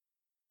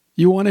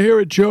You want to hear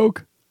a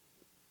joke?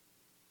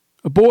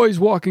 A boy's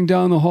walking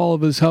down the hall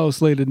of his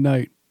house late at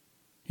night.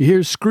 He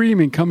hears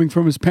screaming coming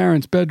from his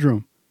parents'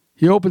 bedroom.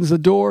 He opens the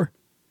door,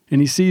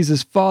 and he sees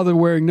his father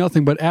wearing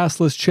nothing but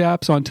assless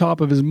chaps on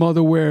top of his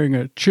mother wearing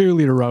a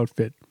cheerleader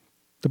outfit.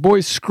 The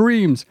boy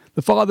screams.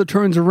 The father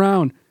turns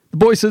around. The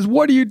boy says,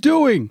 "What are you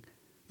doing?"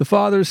 The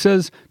father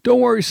says,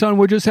 "Don't worry, son,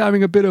 we're just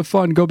having a bit of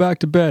fun. Go back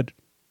to bed."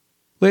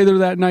 Later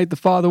that night, the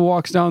father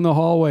walks down the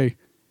hallway.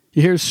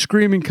 He hears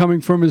screaming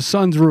coming from his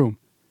son's room.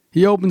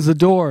 He opens the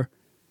door,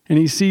 and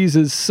he sees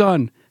his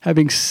son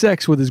having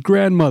sex with his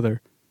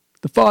grandmother.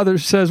 The father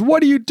says,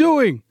 "What are you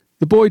doing?"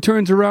 The boy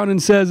turns around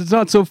and says, "It's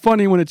not so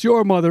funny when it's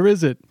your mother,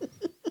 is it?"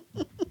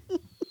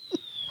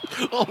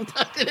 Oh,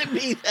 that didn't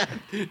mean that.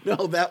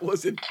 No, that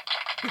wasn't.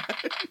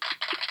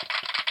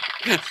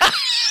 The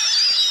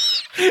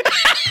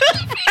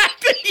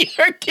fact that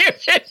you're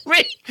giving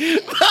me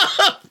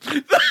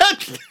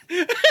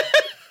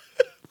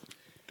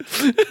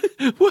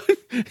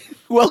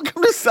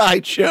Welcome to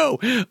Sideshow.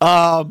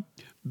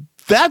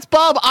 That's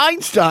Bob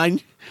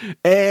Einstein,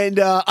 and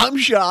I'm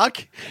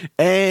Jacques,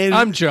 and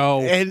I'm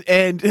Joe,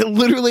 and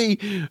literally,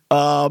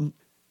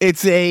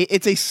 it's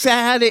a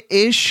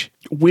sad-ish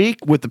week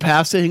with the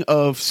passing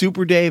of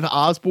Super Dave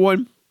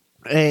Osborne,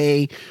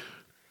 a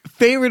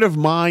favorite of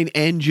mine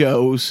and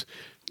Joe's.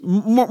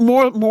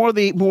 More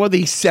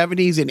the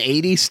 70s and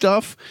 80s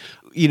stuff,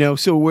 you know.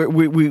 So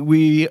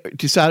we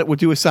decided we'll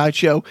do a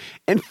sideshow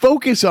and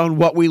focus on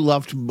what we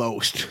loved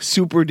most,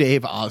 Super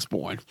Dave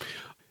Osborne.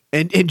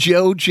 And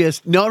Joe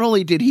just, not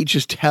only did he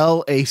just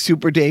tell a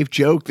Super Dave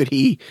joke did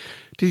he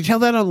tell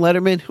that on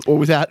Letterman, or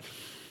was that?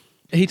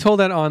 He told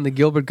that on the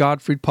Gilbert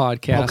Gottfried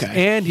podcast,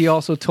 and he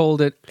also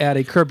told it at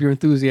a Curb Your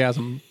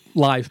Enthusiasm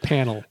live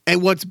panel.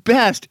 And what's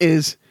best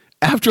is,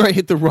 after I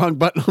hit the wrong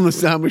button on the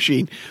sound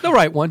machine, the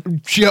right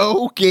one,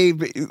 Joe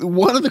gave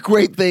one of the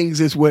great things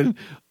is when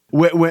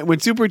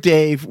Super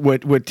Dave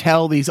would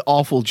tell these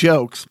awful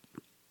jokes,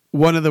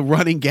 one of the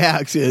running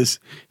gags is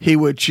he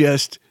would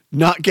just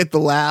not get the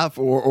laugh,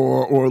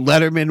 or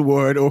Letterman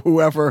would, or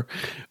whoever,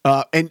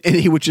 and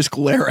he would just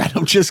glare at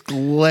him, just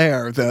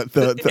glare.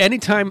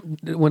 Anytime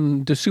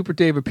when the Super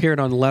Dave appeared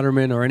on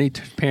Letterman or any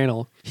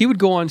panel, he would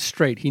go on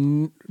straight.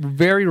 He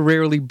very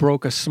rarely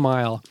broke a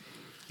smile.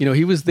 You know,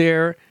 he was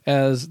there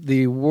as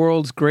the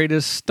world's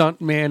greatest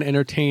stuntman,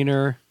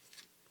 entertainer,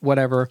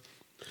 whatever.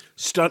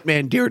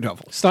 Stuntman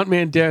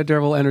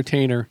Daredevil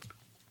entertainer.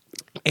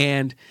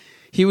 And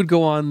he would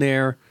go on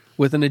there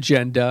with an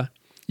agenda,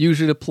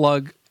 usually to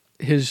plug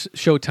his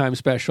Showtime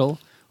special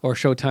or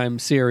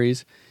Showtime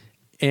series.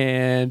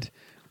 And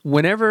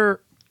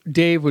whenever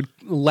Dave would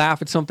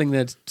laugh at something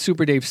that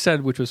Super Dave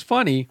said, which was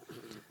funny,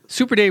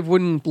 Super Dave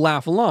wouldn't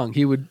laugh along.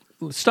 He would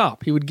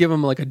stop. He would give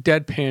him like a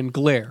deadpan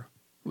glare.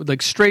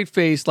 Like straight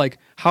face, like,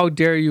 how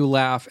dare you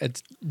laugh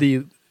at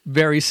the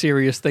very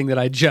serious thing that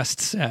I just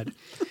said.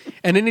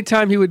 And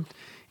anytime he would,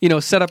 you know,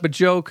 set up a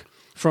joke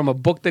from a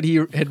book that he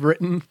had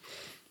written,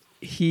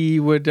 he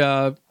would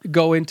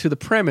go into the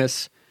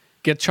premise,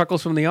 get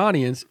chuckles from the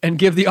audience, and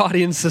give the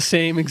audience the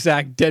same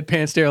exact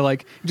deadpan stare,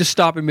 like, just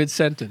stop in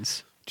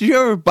mid-sentence. Did you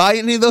ever buy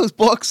any of those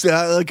books?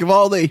 Like, of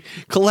all the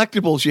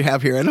collectibles you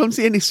have here, I don't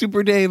see any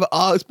Super Dave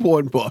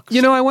Osborne books.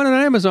 You know, I went on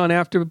Amazon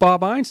after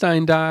Bob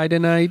Einstein died,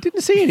 and I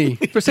didn't see any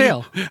for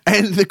sale.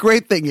 And the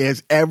great thing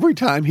is, every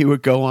time he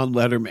would go on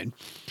Letterman,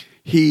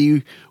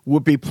 he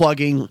would be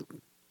plugging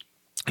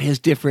his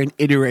different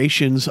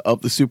iterations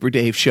of the Super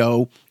Dave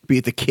show, be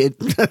it the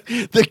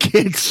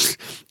kids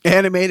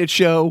animated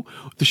show,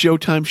 the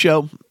Showtime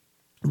show.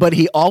 But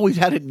he always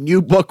had a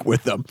new book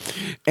with him.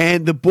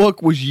 And the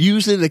book was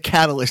usually the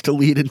catalyst to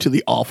lead into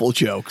the awful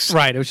jokes.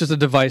 Right. It was just a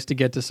device to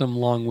get to some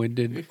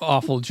long-winded,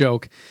 awful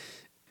joke.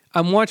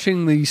 I'm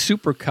watching the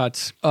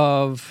supercuts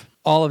of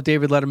all of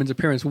David Letterman's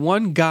appearance.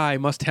 One guy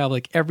must have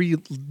like every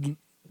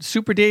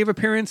Super Dave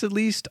appearance at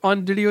least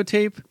on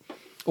videotape,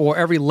 or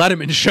every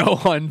Letterman show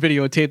on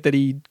videotape that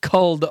he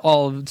culled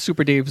all of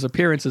Super Dave's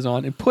appearances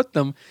on and put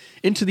them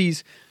into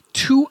these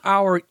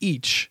 2-hour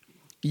each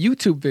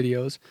YouTube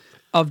videos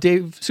of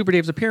Super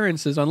Dave's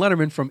appearances on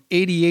Letterman from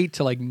 88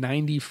 to like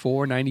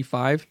 94,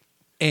 95.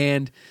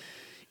 And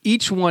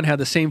each one had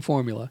the same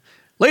formula.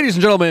 Ladies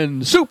and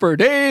gentlemen, Super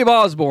Dave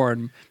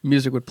Osborne.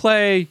 Music would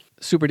play.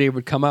 Super Dave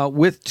would come out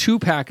with 2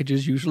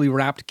 packages, usually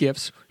wrapped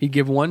gifts. He'd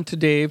give one to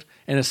Dave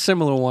and a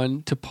similar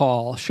one to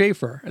Paul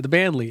Schaefer, the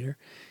band leader.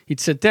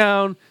 He'd sit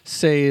down,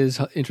 say his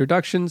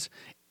introductions,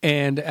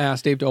 and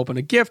ask Dave to open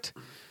a gift.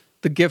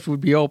 The gift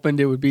would be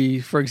opened. It would be,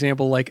 for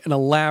example, like an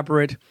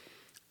elaborate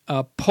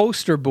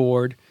poster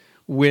board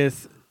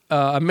with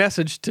a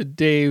message to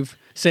Dave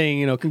saying,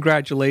 you know,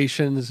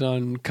 congratulations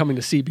on coming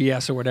to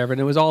CBS or whatever. And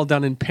it was all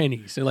done in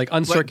pennies. They're like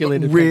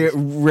uncirculated pennies.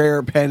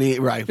 Rare penny,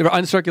 right. They were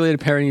uncirculated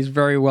pennies,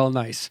 very well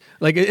nice.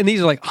 Like, and these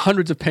are like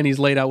hundreds of pennies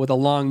laid out with a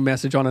long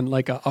message on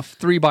like a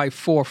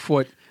 3x4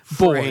 foot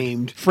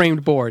board.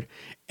 Framed board.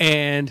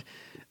 And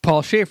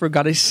Paul Schaefer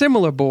got a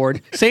similar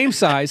board, same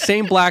size,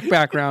 same black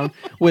background,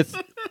 with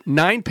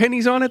 9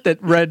 pennies on it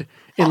that read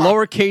in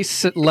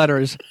lowercase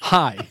letters,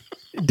 "Hi."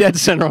 Dead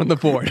center on the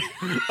board.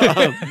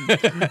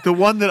 The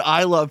one that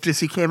I loved is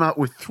he came out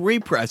with 3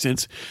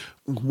 presents,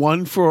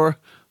 one for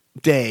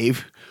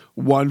Dave,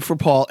 one for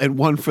Paul, and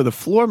one for the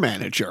floor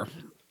manager.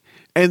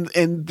 And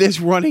this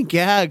running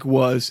gag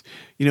was,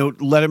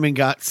 Letterman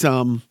got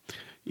some,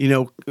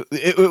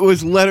 it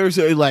was letters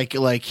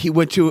like he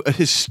went to a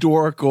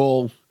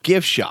historical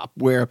gift shop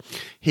where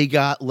he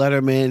got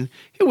Letterman.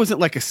 It wasn't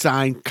like a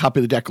signed copy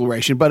of the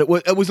Declaration, but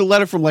it was a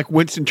letter from like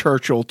Winston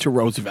Churchill to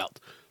Roosevelt.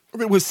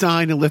 It was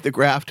signed and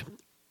lithographed.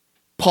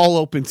 Paul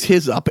opens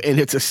his up and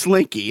it's a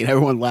Slinky, and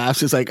everyone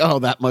laughs. It's like, oh,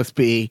 that must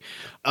be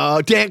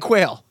Dan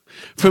Quayle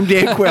from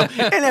Dan Quayle,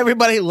 and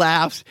everybody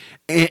laughs.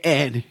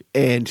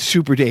 And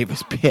Super Dave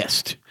is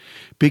pissed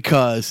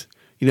because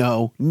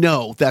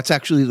no, that's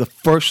actually the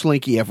first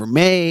Slinky ever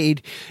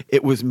made.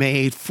 It was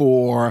made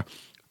for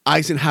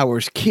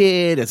Eisenhower's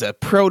kid as a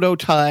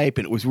prototype,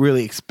 and it was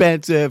really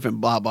expensive and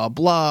blah, blah,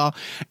 blah.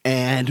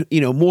 And,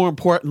 more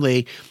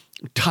importantly,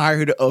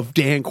 tired of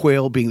Dan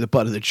Quayle being the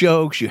butt of the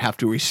jokes. You have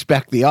to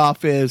respect the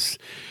office.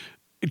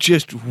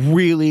 Just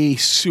really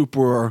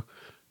super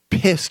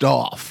pissed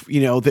off, the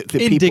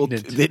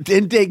Indignant. people.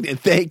 Indignant,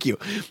 thank you.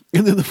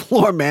 And then the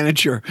floor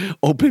manager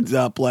opens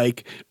up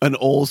like an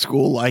old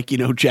school,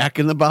 Jack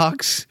in the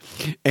Box,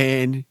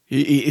 and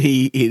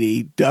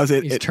he does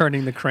it. He's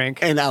turning the crank.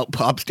 And out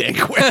pops Dan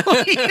Quayle.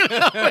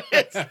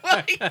 It's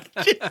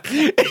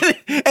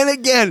like, and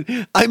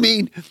again, I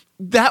mean,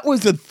 that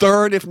was a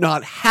third, if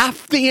not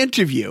half the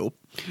interview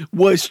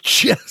was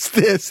just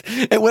this.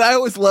 And what I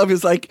always love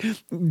is like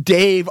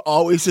Dave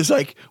always is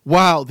like,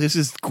 wow, this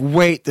is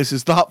great. This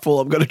is thoughtful.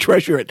 I'm going to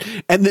treasure it.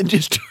 And then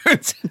just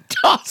turns and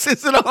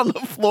tosses it on the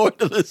floor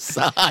to the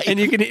side. And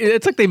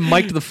it's like they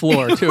mic'd the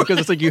floor too, because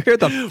it's like you hear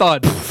the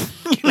thud.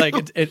 Like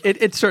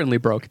it certainly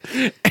broke.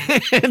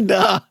 And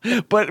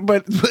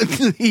but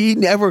he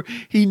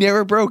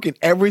never broke it.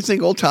 Every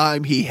single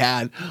time he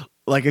had,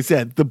 like I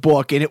said, the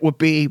book, and it would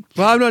be,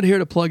 well, I'm not here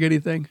to plug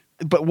anything.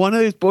 But one of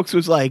his books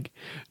was like,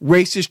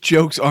 racist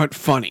jokes aren't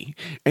funny.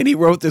 And he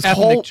wrote this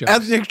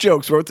ethnic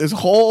jokes, wrote this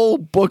whole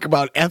book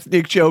about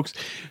ethnic jokes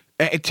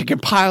to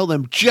compile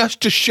them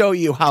just to show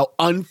you how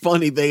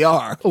unfunny they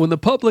are. When the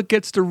public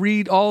gets to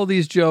read all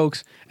these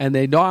jokes and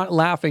they're not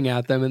laughing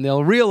at them, and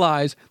they'll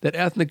realize that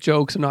ethnic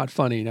jokes are not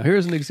funny. Now,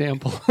 here's an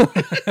example.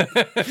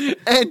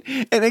 and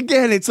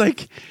again, it's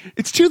like,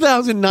 it's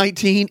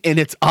 2019 and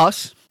it's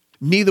us.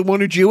 Neither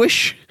one are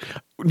Jewish.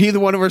 Neither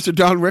one of us are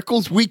Don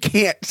Rickles. We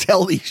can't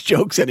tell these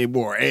jokes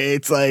anymore.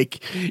 It's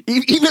like,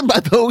 even by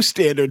those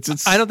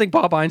standards, I don't think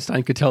Bob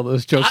Einstein could tell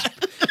those jokes,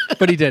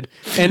 but he did.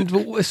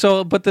 And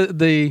so, but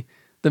the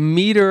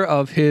meter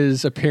of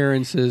his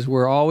appearances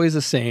were always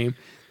the same.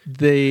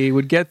 They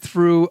would get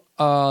through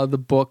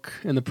the book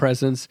and the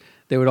presents.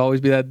 There would always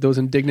be those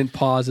indignant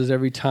pauses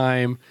every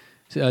time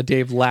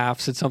Dave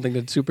laughs at something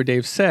that Super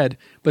Dave said.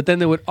 But then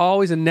they would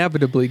always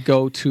inevitably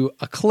go to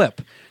a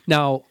clip.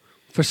 Now,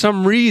 for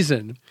some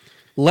reason,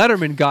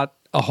 Letterman got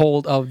a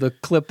hold of the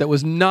clip that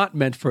was not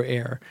meant for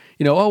air.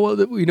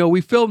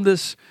 We filmed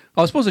this.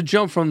 I was supposed to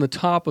jump from the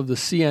top of the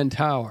CN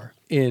Tower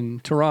in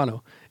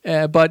Toronto.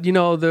 But,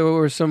 there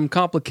were some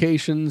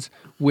complications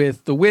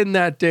with the wind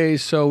that day,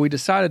 so we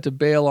decided to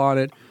bail on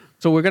it.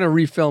 So we're going to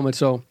refilm it.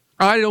 So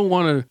I don't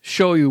want to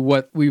show you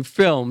what we've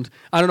filmed.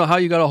 I don't know how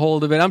you got a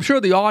hold of it. I'm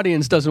sure the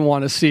audience doesn't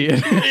want to see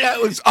it. Yeah,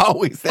 it was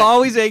always that.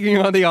 Always egging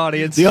on the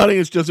audience. The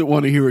audience doesn't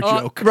want to hear a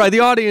joke. Right, the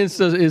audience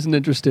isn't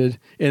interested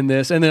in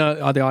this. And then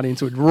the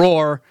audience would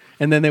roar,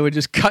 and then they would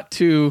just cut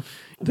to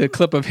the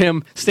clip of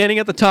him standing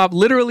at the top,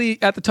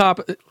 literally at the top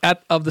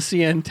of the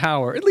CN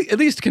Tower, at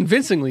least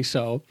convincingly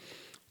so.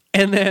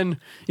 And then,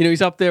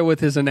 he's up there with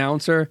his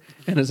announcer,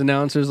 and his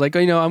announcer's like,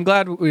 I'm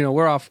glad,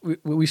 we're off.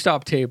 We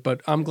stopped tape, but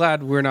I'm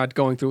glad we're not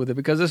going through with it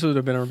because this would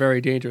have been a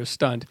very dangerous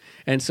stunt.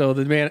 And so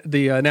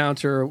the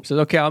announcer says,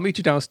 okay, I'll meet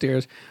you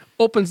downstairs,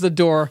 opens the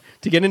door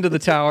to get into the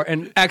tower,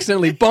 and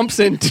accidentally bumps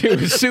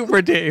into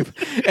Super Dave.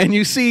 And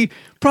you see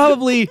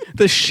probably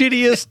the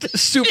shittiest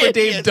Super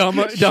Dave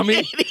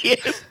dummy.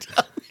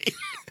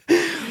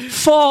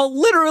 Fall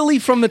literally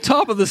from the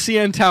top of the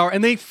CN Tower,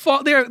 and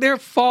they're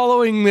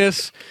following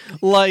this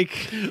like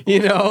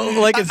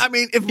it's I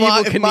mean, if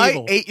my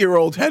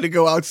 8-year-old had to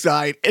go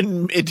outside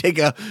and take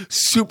a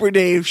Super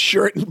Dave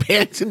shirt and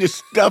pants and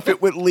just stuff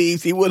it with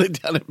leaves, he would have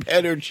done a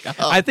better job.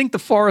 I think the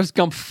Forrest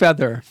Gump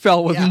feather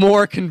fell with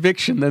more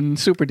conviction than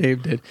Super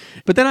Dave did.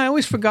 But then I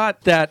always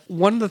forgot that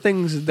one of the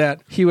things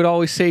that he would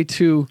always say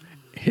to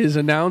his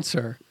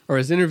announcer or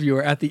his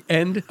interviewer at the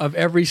end of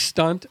every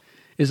stunt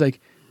is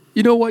like,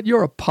 you know what?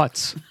 You're a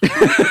putz.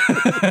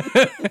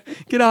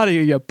 Get out of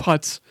here, you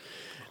putz.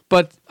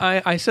 But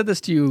I said this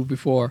to you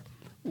before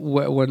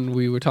when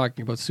we were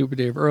talking about Super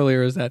Dave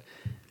earlier, is that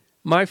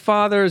my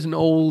father is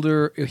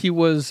he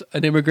was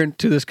an immigrant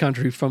to this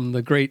country from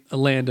the great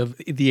land of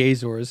the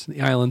Azores,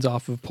 the islands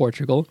off of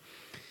Portugal.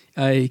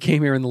 He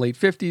came here in the late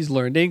 50s,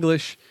 learned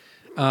English.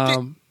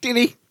 Did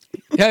he?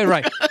 Yeah,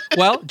 right.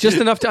 Well, just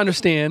enough to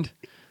understand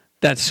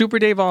that Super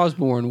Dave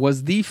Osborne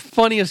was the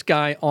funniest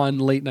guy on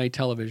late night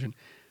television.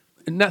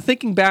 Not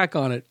thinking back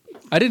on it,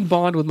 I didn't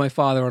bond with my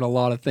father on a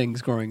lot of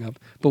things growing up,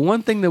 but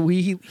one thing that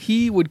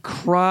he would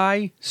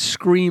cry,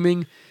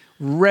 screaming,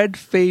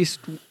 red-faced,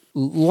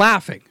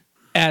 laughing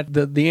at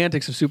the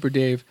antics of Super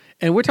Dave.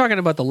 And we're talking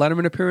about the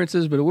Letterman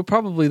appearances, but we're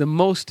probably the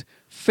most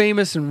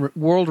famous and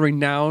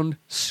world-renowned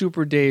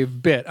Super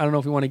Dave bit. I don't know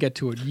if we want to get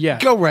to it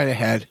yet. Go right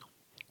ahead.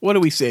 What are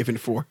we saving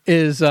for?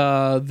 Is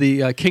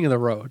the King of the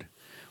Road.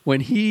 When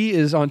he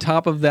is on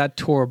top of that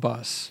tour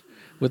bus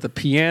with the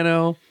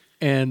piano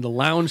and the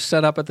lounge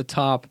set up at the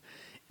top.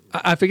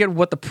 I forget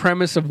what the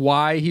premise of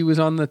why he was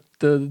on the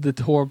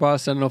tour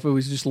bus. I don't know if it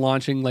was just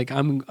launching, like,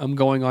 I'm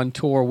going on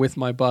tour with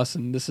my bus,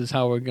 and this is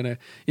how we're going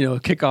to,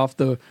 kick off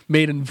the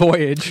maiden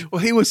voyage. Well,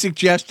 he was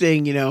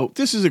suggesting,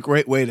 this is a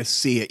great way to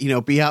see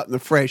it, be out in the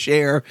fresh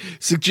air,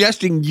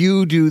 suggesting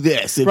you do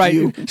this. If Right.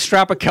 you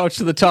Strap a couch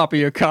to the top of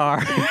your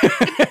car.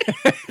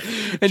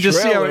 And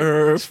just see how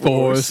Trailer it's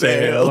for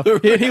sale.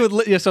 He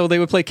would, so they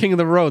would play King of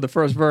the Road, the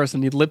first verse,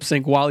 and he'd lip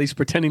sync while he's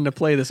pretending to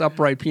play this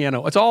upright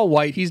piano. It's all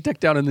white. He's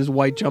decked out in his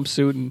white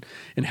jumpsuit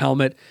and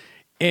helmet.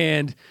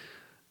 And,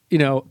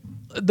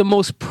 the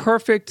most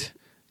perfect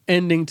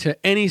ending to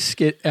any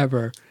skit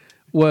ever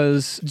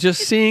was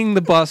just seeing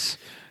the bus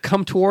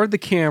come toward the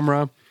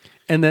camera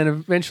and then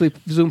eventually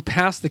zoom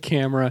past the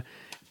camera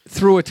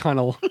through a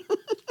tunnel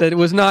that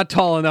was not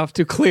tall enough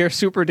to clear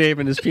Super Dave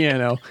and his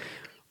piano,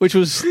 which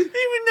was even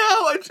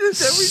now, it's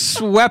just every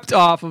swept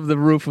off of the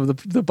roof of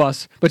the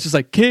bus, but just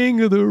like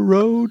King of the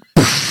Road.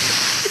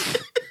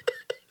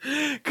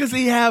 because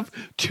they have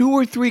 2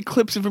 or 3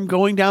 clips of him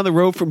going down the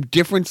road from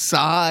different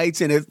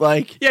sides, and it's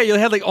like, Yeah, you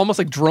had like almost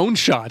like drone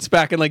shots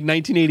back in like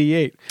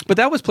 1988, but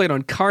that was played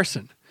on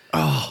Carson.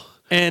 oh,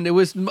 And it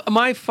was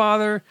my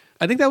father.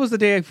 I think that was the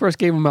day I first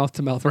gave him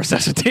mouth-to-mouth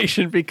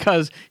resuscitation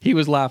because he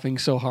was laughing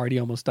so hard he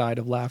almost died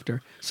of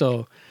laughter.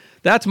 So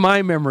that's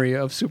my memory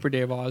of Super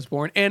Dave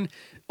Osborne. And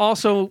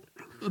also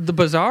the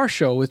Bizarre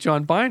Show with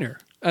John Biner.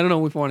 I don't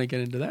know if we want to get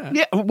into that.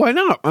 yeah, why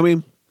not? I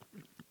mean,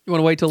 You want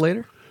to wait till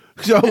later?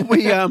 so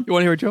we You want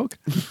to hear a joke?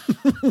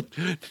 want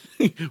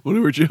to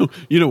hear a joke?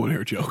 You don't want to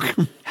hear a joke.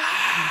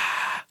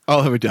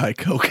 I'll have a Diet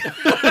Coke.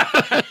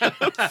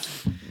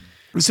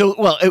 So,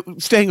 well,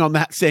 staying on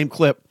that same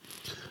clip,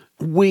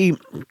 we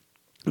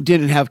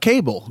didn't have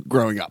cable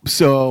growing up.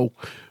 So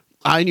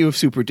I knew of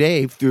Super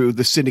Dave through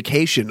the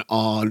syndication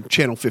on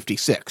Channel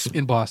 56.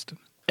 In Boston.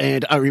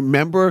 And I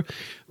remember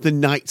the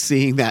night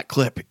seeing that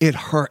clip. It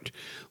hurt.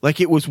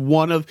 Like it was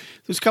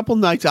there's a couple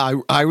nights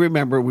I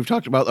remember, we've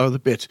talked about other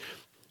bits,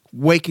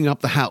 waking up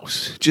the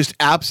house. Just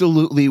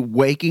absolutely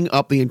waking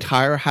up the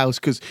entire house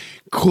because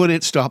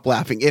couldn't stop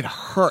laughing. It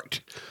hurt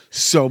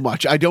so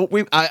much.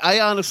 I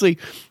honestly,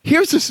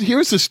 here's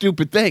the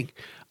stupid thing.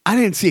 I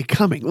didn't see it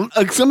coming.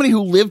 Like somebody who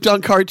lived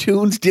on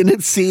cartoons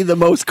didn't see the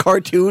most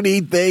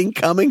cartoony thing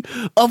coming.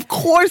 Of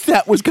course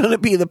that was going to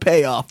be the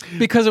payoff.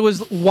 Because it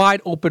was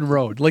wide open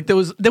road. Like there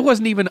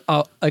wasn't even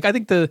I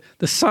think the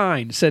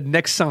sign said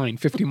next sign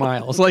 50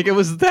 miles. Like it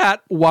was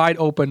that wide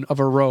open of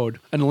a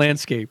road and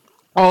landscape.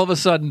 All of a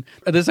sudden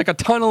there's like a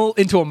tunnel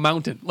into a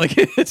mountain. Like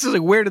it's just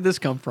like, where did this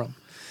come from?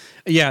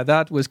 Yeah,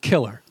 that was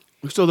killer.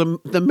 So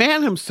the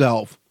man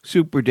himself,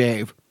 Super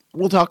Dave,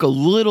 we'll talk a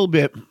little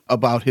bit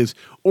about his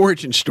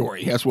origin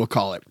story, as we'll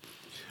call it.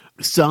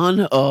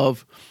 Son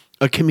of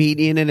a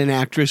comedian and an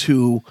actress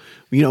who,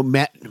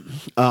 met.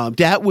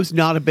 Dad was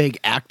not a big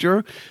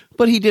actor,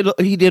 but he did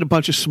a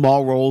bunch of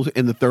small roles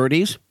in the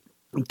 30s.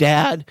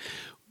 Dad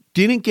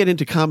didn't get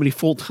into comedy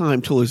full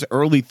time till his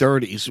early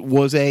 30s.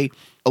 Was a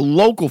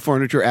local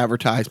furniture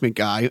advertisement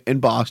guy in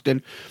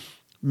Boston,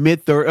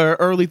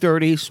 early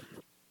 30s.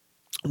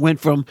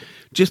 Went from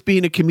just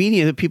being a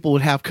comedian that people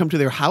would have come to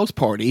their house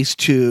parties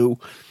to,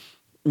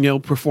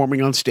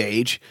 performing on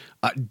stage.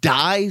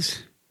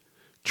 Dies,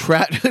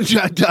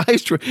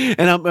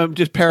 and I'm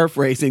just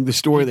paraphrasing the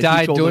story that he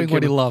Died told doing him.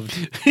 what he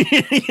loved.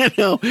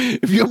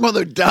 If your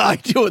mother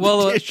died doing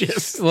the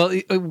dishes. Well,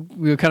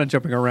 we were kind of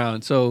jumping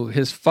around. So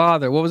his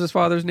father, what was his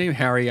father's name?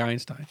 Harry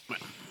Einstein.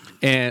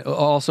 And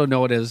also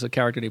known as a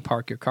character named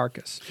Park Your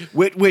Carcass.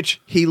 Which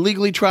he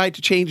legally tried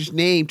to change his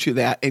name to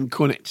that and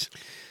couldn't.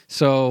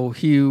 So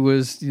he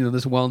was,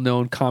 this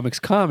well-known comics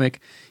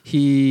comic.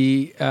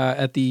 He,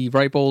 at the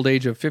ripe old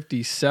age of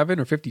 57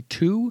 or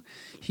 52,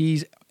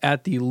 he's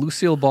at the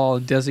Lucille Ball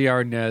and Desi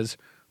Arnaz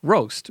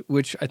roast,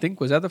 which I think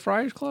was at the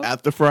Friars Club.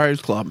 At the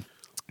Friars Club.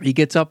 He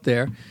gets up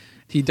there.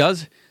 He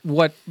does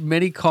what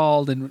many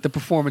called the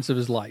performance of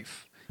his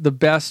life. The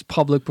best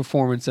public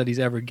performance that he's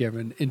ever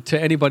given, and to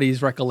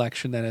anybody's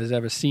recollection that has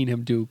ever seen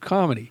him do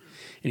comedy.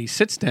 And he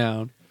sits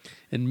down,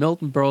 and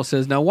Milton Berle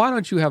says, "Now, why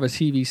don't you have a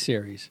TV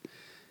series?"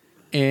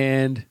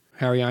 And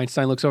Harry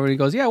Einstein looks over and he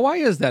goes, "Yeah, why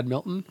is that,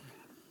 Milton?"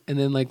 And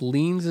then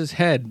leans his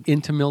head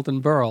into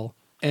Milton Berle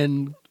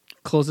and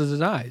closes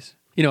his eyes.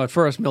 At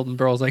first Milton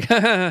Berle's like,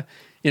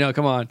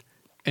 come on.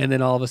 And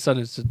then all of a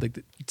sudden it's just like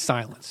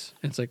silence.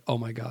 And it's like, oh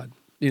my God,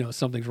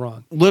 something's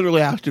wrong.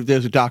 Literally asked if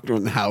there's a doctor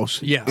in the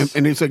house. Yes.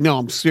 And he's like, no,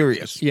 I'm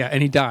serious. Yeah,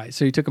 and he died.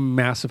 So he took a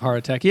massive heart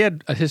attack. He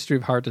had a history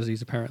of heart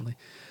disease, apparently.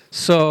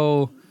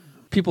 So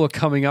people are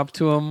coming up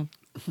to him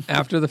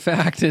after the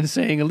fact and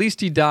saying at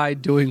least he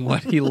died doing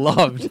what he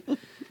loved.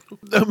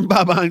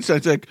 Bob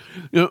Einstein's like,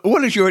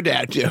 what does your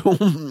dad do?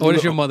 What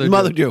does your mother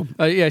do?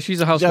 Yeah,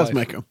 she's a housewife.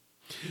 Housemaker.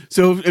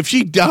 So if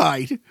she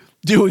died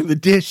doing the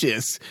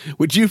dishes,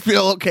 would you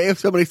feel okay if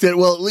somebody said,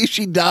 well, at least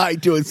she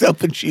died doing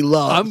something she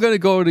loved? I'm going to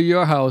go to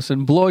your house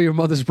and blow your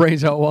mother's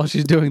brains out while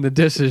she's doing the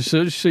dishes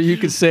so you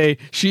could say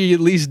she at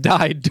least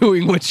died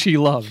doing what she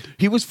loved.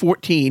 He was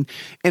 14,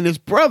 and his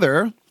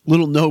brother,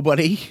 little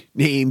nobody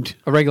named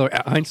A regular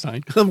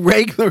Einstein.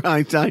 regular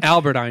Einstein,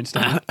 Albert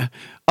Einstein.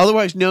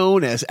 otherwise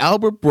known as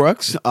Albert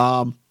Brooks,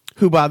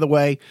 who, by the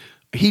way,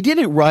 he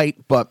didn't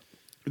write, but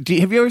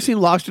have you ever seen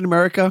Lost in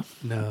America?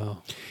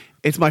 No.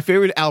 It's my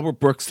favorite Albert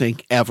Brooks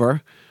thing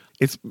ever.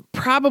 It's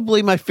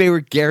probably my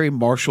favorite Gary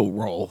Marshall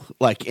role,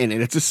 like in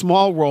it. It's a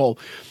small role,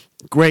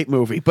 great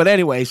movie. But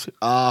anyways,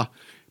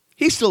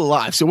 he's still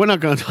alive, so we're not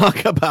going to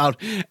talk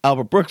about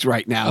Albert Brooks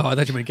right now. Oh, I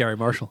thought you meant Gary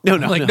Marshall. No,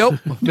 I'm like, nope,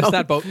 missed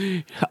that boat.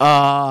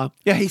 Yeah,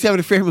 he's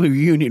having a family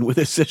reunion with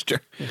his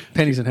sister.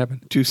 Pennies in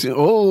heaven. Too soon.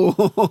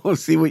 Oh,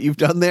 see what you've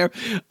done there.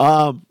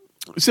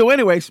 So,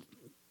 anyways,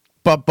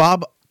 but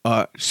Bob.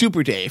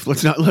 Super Dave.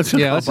 Let's Yeah, let's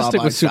just Bob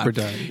stick with Einstein. Super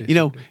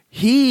Dave.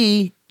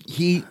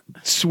 He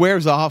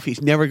swears off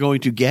he's never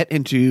going to get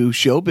into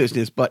show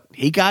business, but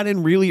he got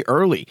in really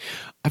early.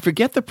 I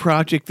forget the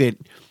project that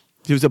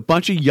there was a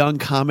bunch of young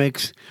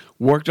comics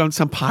worked on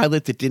some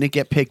pilot that didn't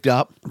get picked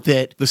up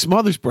that the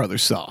Smothers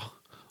Brothers saw,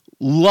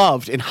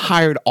 loved, and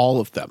hired all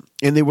of them.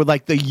 And they were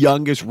like the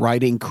youngest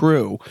writing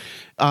crew.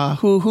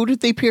 Who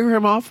did they pair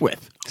him off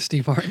with?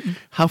 Steve Martin.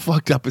 How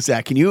fucked up is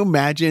that? Can you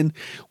imagine?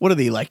 What are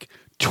they, like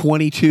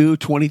 22,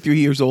 23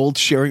 years old,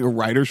 sharing a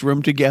writer's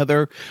room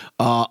together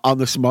on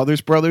the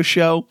Smothers Brothers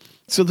show?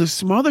 So the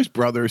Smothers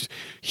Brothers,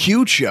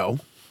 huge show,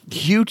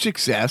 huge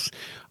success.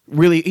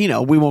 Really,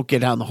 we won't get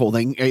down the whole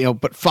thing,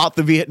 but fought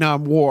the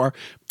Vietnam War,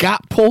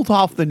 got pulled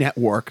off the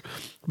network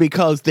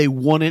because they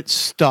wouldn't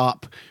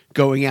stop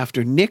going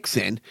after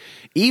Nixon.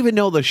 Even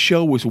though the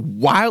show was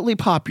wildly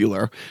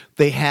popular,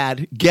 they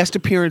had guest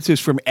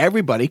appearances from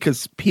everybody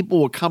because people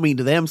were coming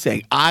to them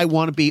saying, I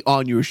want to be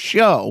on your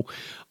show.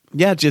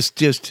 Yeah, just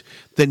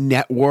the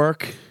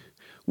network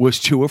was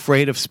too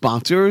afraid of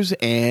sponsors,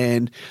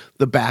 and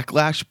the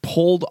backlash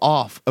pulled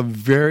off a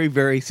very,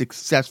 very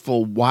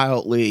successful,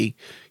 wildly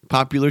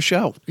popular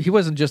show. He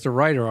wasn't just a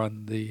writer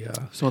on the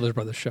Smothers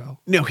Brothers show.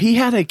 No, he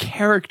had a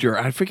character.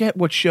 I forget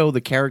what show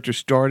the character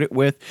started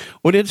with.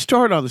 Or did it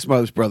start on the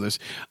Smothers Brothers?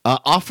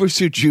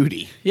 Officer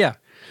Judy. Yeah.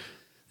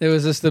 There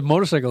was the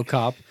motorcycle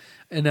cop,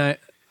 and I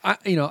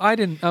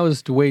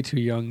was way too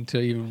young to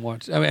even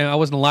watch. I mean, I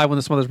wasn't alive when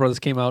the Smothers Brothers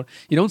came out.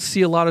 You don't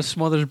see a lot of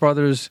Smothers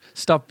Brothers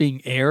stuff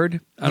being aired.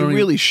 You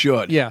really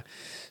should. Yeah.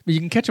 But you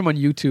can catch them on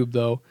YouTube,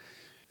 though.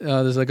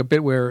 There's like a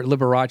bit where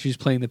Liberace's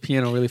playing the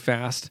piano really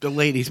fast. The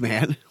ladies'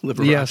 man,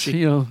 Liberace.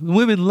 Yes,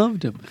 women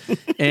loved him.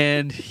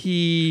 And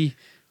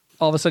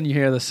all of a sudden you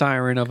hear the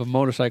siren of a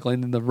motorcycle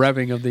and then the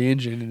revving of the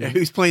engine.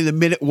 He's playing the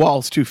minute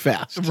waltz too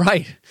fast.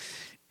 Right.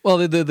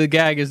 Well, the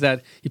gag is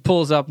that he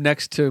pulls up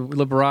next to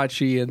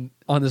Liberace, and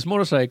on this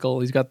motorcycle,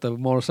 he's got the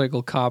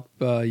motorcycle cop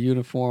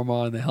uniform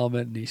on, the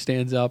helmet, and he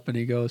stands up and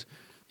he goes,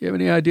 "You have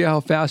any idea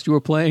how fast you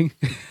were playing?"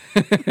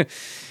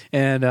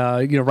 And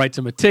writes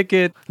him a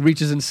ticket,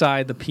 reaches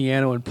inside the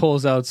piano and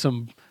pulls out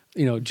some,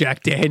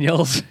 Jack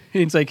Daniels.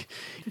 It's like,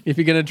 if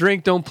you're gonna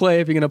drink, don't play.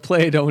 If you're gonna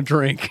play, don't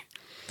drink.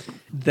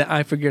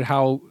 I forget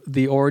how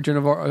the origin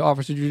of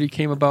Officer Judy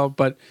came about,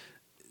 but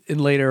in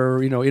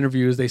later,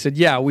 interviews, they said,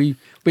 yeah, we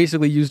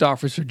basically used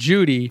Officer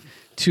Judy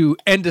to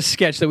end a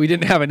sketch that we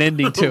didn't have an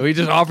ending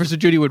to. Officer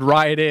Judy would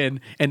riot in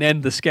and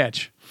end the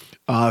sketch.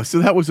 So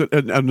that was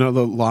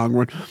another long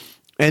one.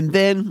 And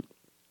then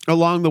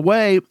along the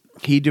way,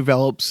 he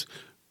develops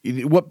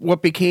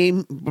what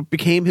became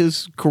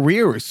his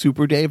career as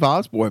Super Dave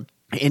Osborne.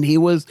 And he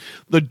was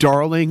the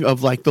darling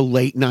of like the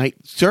late night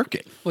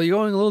circuit. Well, you're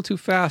going a little too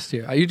fast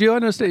here. Do you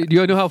understand? Do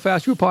you know how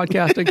fast you were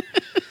podcasting?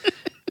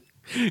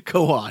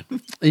 Go on.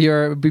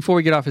 Before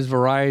we get off his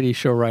variety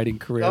show writing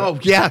career. Oh,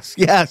 yes.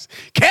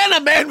 Can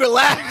a man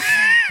relax?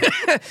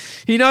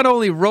 He not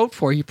only wrote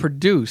he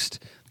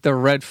produced the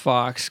Red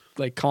Fox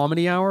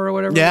comedy hour or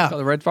whatever. Yeah.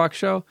 The Red Fox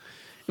show.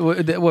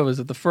 What was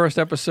it? The first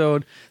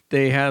episode,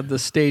 they had the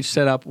stage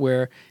set up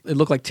where it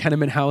looked like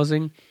tenement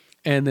housing.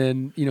 And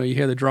then, you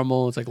hear the drum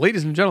roll. It's like,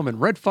 ladies and gentlemen,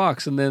 Red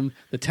Fox. And then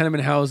the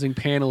tenement housing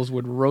panels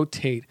would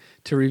rotate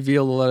to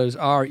reveal the letters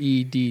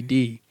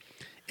R-E-D-D.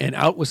 And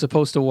out was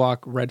supposed to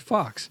walk Red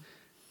Fox.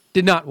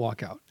 Did not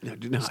walk out. No,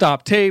 did not.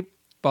 Stop tape.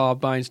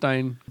 Bob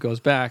Einstein goes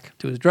back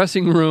to his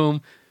dressing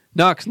room,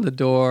 knocks on the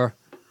door.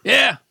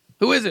 Yeah,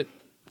 who is it?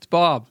 It's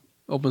Bob.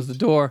 Opens the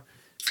door,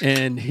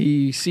 and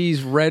he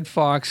sees Red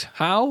Fox.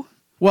 How?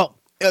 Well,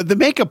 the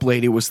makeup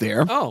lady was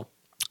there. Oh.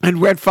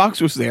 And Red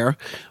Fox was there,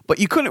 but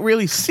you couldn't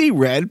really see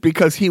Red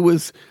because he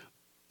was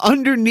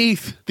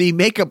underneath the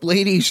makeup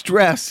lady's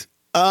dress,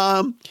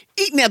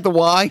 eating at the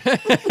Y.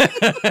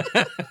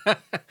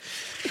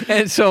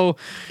 And so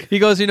he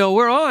goes,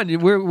 we're on.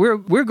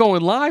 We're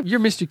going live. You're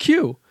Mr.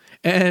 Q.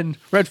 And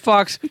Red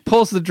Fox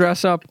pulls the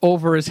dress up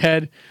over his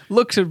head,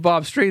 looks at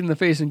Bob straight in the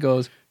face and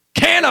goes,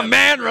 "Can a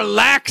man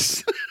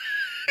relax?"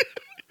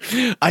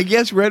 I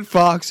guess Red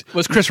Fox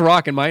Was Chris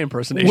Rock in my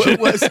impersonation.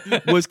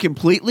 was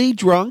completely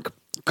drunk,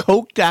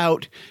 coked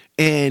out,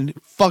 and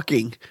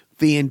fucking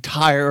the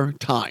entire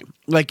time.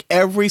 Like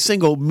every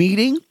single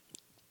meeting,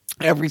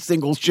 every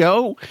single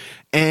show,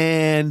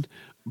 and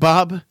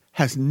Bob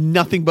has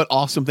nothing but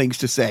awesome things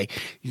to say.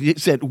 He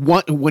said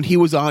when he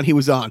was on, he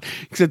was on.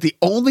 He said the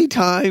only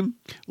time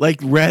like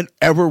Red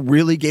ever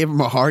really gave him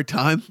a hard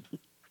time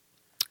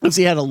was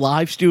he had a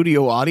live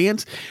studio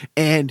audience,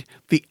 and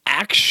the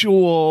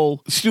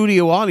actual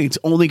studio audience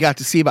only got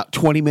to see about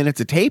 20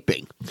 minutes of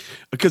taping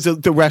because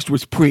the rest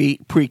was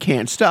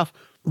pre-canned stuff.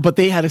 But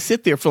they had to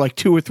sit there for like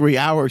 2 or 3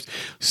 hours.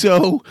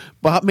 So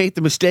Bob made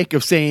the mistake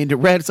of saying to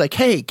Red, it's like,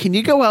 "Hey, can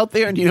you go out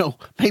there and,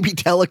 maybe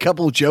tell a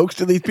couple of jokes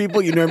to these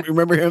people?" You know,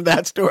 remember him,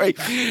 that story?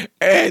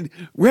 And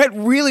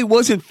Red really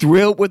wasn't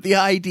thrilled with the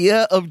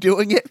idea of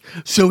doing it.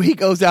 So he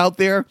goes out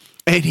there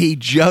and he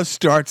just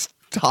starts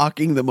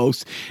talking the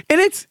most. And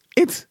it's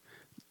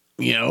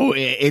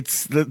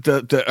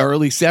the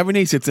early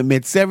 70s, it's the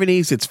mid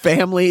 70s, it's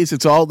families,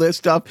 it's all this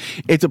stuff.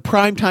 It's a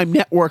primetime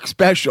network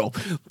special.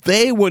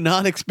 They were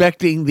not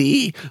expecting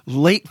the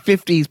late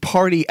 50s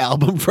party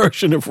album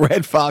version of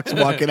Red Fox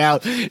walking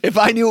out. If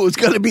I knew it was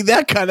going to be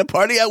that kind of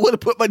party, I would have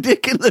put my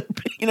dick in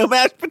the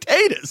mashed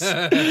potatoes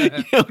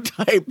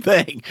type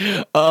thing.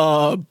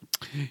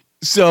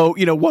 So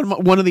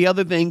one of the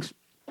other things,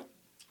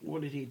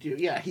 what did he do?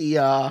 Yeah, he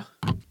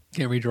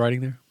Can't read your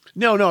writing there.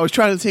 No, I was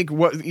trying to think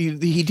what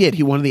he did.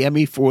 He won the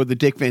Emmy for the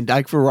Dick Van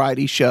Dyke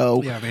Variety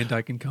Show. Yeah, Van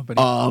Dyke and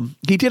Company.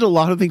 He did a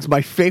lot of things.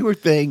 My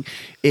favorite thing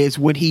is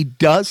when he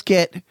does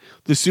get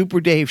the Super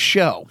Dave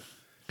show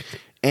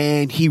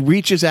and he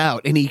reaches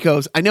out and he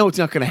goes, I know it's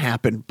not going to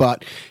happen,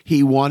 but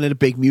he wanted a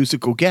big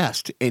musical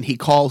guest, and he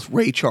calls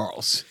Ray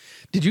Charles.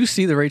 Did you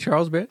see the Ray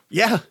Charles bit?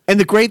 Yeah. And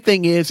the great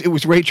thing is it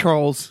was Ray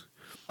Charles'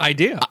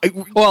 idea.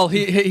 Well,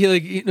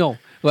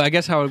 I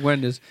guess how it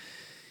went is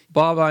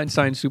Bob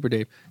Einstein, Super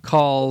Dave,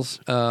 calls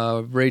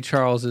Ray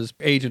Charles's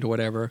agent or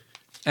whatever,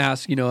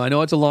 asks, I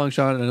know it's a long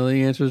shot, and I know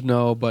the answer is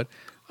no, but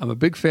I'm a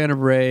big fan of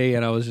Ray,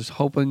 and I was just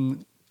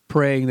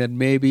praying that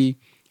maybe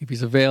if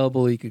he's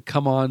available, he could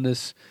come on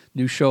this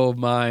new show of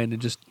mine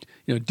and just,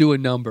 do a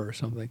number or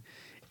something.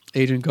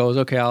 Agent goes,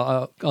 okay,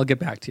 I'll get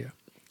back to you.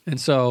 And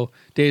so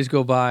days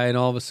go by, and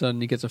all of a sudden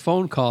he gets a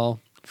phone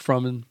call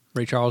from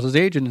Ray Charles's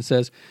agent and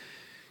says,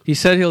 he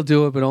said he'll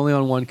do it, but only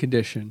on one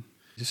condition.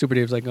 Super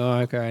Dave's like, oh,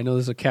 okay, I know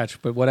there's a catch,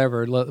 but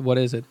whatever. What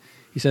is it?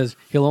 He says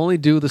he'll only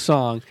do the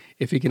song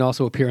if he can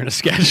also appear in a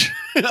sketch.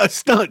 A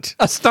stunt.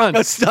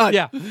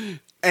 Yeah.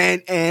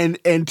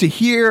 And to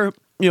hear,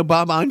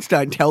 Bob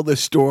Einstein tell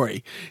this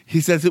story, he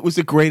says it was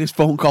the greatest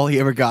phone call he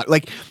ever got.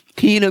 Like,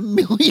 he in a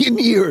million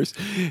years,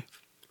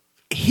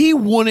 he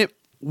wouldn't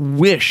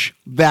wish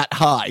that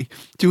high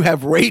to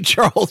have Ray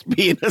Charles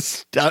be in a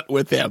stunt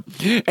with him.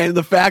 And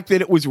the fact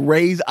that it was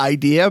Ray's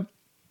idea,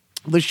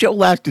 the show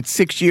lasted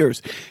 6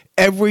 years.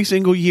 Every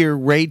single year,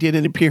 Ray did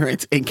an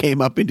appearance and came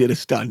up and did a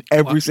stunt.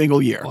 Every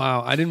single year.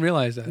 Wow, I didn't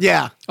realize that.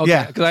 Yeah, okay,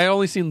 yeah. Because I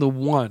only seen the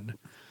one.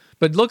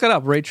 But look it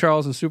up, Ray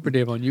Charles and Super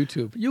Dave on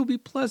YouTube. You'll be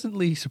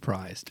pleasantly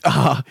surprised.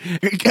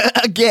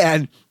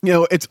 Again,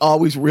 it's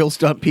always real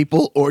stunt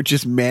people or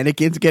just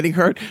mannequins getting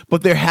hurt.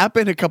 But there have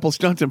been a couple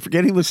stunts. I'm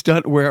forgetting the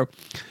stunt where,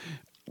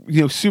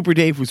 Super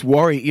Dave was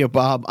worried.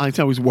 Bob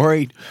Einstein was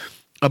worried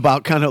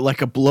about kind of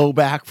like a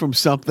blowback from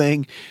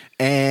something,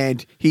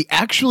 and he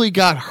actually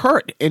got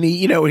hurt. And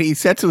he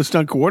said to the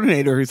stunt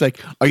coordinator, he's like,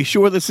 "Are you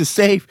sure this is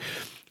safe?"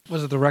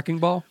 Was it the wrecking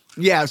ball?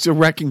 Yeah, it's a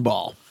wrecking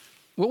ball.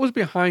 What was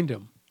behind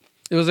him?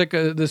 It was like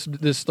this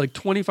like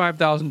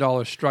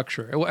 $25,000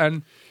 structure,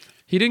 and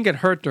he didn't get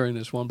hurt during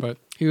this one, but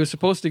he was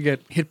supposed to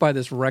get hit by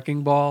this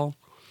wrecking ball,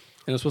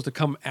 and it was supposed to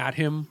come at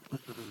him,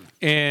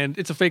 and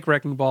it's a fake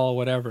wrecking ball or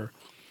whatever.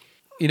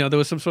 There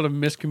was some sort of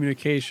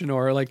miscommunication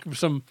or like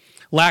some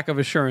lack of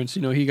assurance.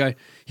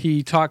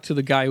 He talked to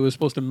the guy who was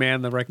supposed to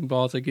man the wrecking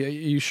ball. It's like, are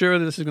you sure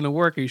this is going to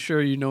work? Are you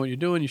sure you know what you're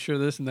doing? You sure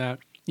this and that?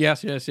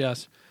 Yes.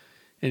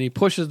 And he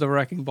pushes the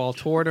wrecking ball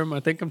toward him. I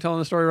think I'm telling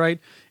the story right.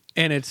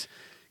 And it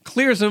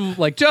clears him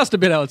like just a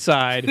bit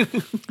outside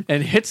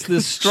and hits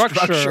this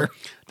structure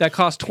that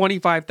cost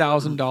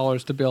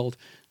 $25,000 to build.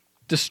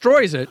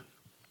 Destroys it.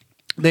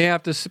 They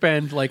have to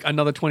spend like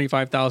another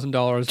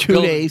 $25,000.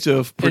 2 days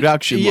of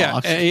production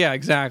loss. Yeah,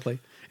 exactly.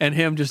 And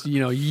him just,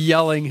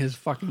 yelling his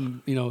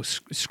fucking,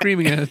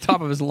 screaming at the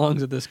top of his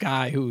lungs at this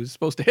guy who's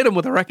supposed to hit him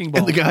with a wrecking ball.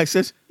 And the guy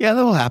says, yeah,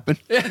 that'll happen.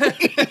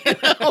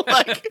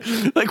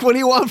 like, what do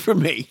you want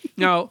from me?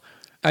 Now,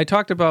 I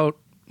talked about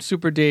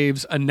Super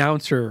Dave's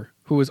announcer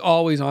who was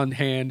always on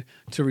hand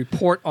to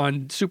report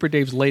on Super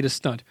Dave's latest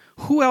stunt.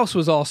 Who else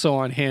was also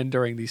on hand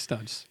during these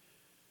stunts?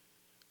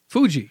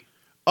 Fuji.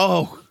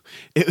 Oh,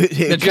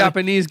 the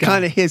Japanese guy.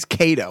 Kind of his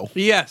Kato.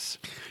 Yes.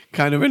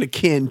 Kind of an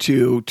akin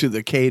to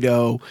the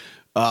Kato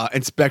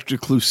Inspector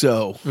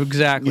Clouseau.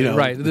 Exactly,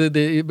 right.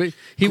 But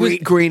he was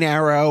Green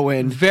Arrow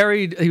and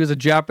he was a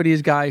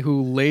Japanese guy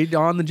who laid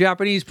on the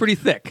Japanese pretty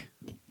thick.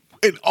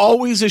 and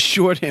always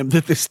assured him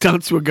that the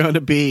stunts were going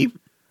to be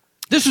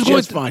This is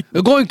just fine.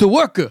 They're going to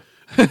work.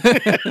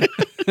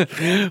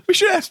 We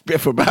should ask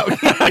Biff about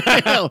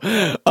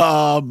it.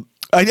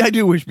 I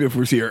do wish Biff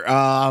was here.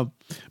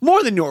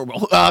 More than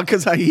normal,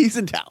 because he's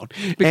in town.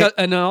 Because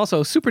and then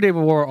also Super Dave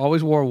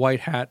always wore a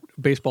white hat,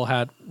 baseball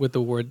hat with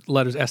the word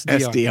letters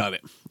SD on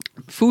it.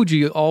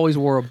 Fuji always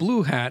wore a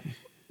blue hat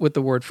with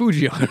the word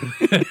Fuji on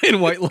it in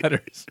white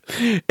letters.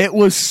 It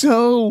was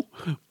so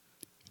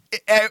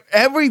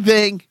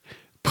everything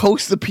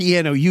post the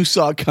piano you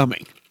saw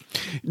coming.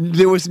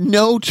 There was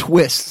no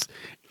twists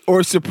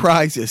or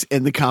surprises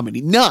in the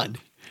comedy. None.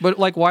 But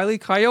like Wile E.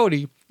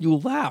 Coyote, you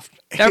laughed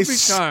every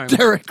time.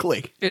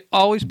 Hysterically. It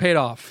always paid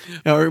off.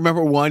 Now,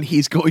 remember one,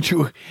 he's going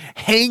to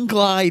hang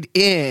glide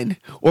in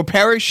or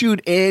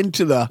parachute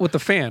into the... With the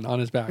fan on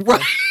his back.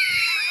 Right.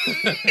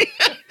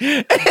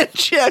 And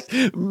just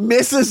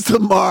misses the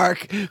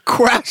mark,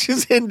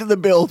 crashes into the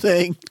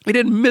building. He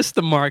didn't miss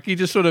the mark. He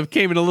just sort of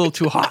came in a little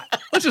too hot.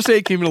 Let's just say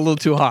he came in a little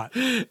too hot.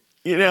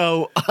 You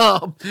know,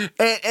 and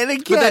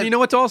again... But then, you know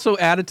what's also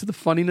added to the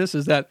funniness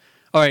is that,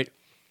 all right,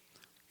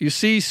 you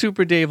see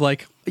Super Dave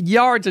like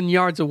yards and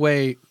yards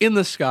away in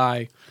the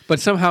sky, but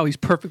somehow he's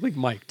perfectly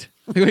mic'd.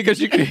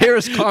 Because you can hear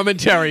his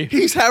commentary.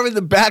 He's having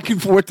the back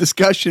and forth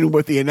discussion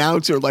with the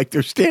announcer like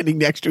they're standing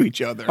next to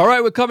each other. All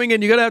right, we're coming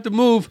in. You're going to have to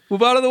move.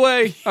 Move out of the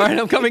way. All right,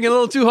 I'm coming in a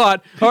little too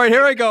hot. All right,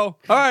 here I go.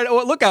 All right,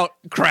 look out.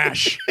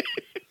 Crash.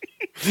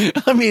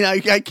 I mean, I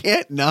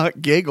can't not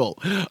giggle.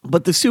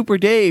 But the Super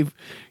Dave,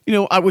 you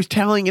know, I was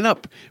tallying it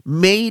up,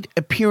 made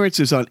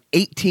appearances on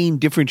 18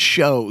 different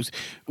shows,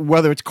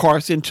 whether it's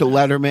Carson to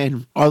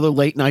Letterman, other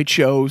late night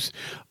shows,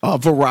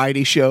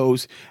 variety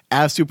shows,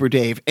 as Super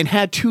Dave, and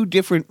had two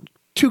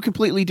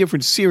completely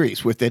different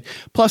series with it,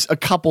 plus a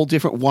couple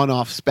different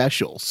one-off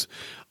specials.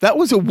 That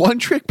was a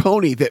one-trick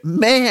pony that,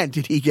 man,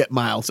 did he get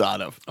miles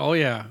out of. Oh,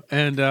 yeah.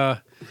 And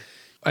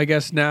I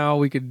guess now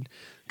we could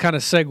kind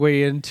of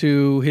segue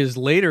into his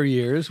later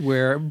years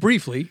where,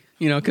 briefly,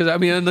 you know, because, I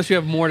mean, unless you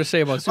have more to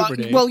say about Super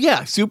Dave. Well,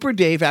 yeah, Super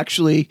Dave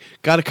actually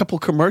got a couple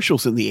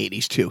commercials in the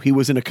 80s, too. He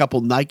was in a couple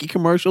Nike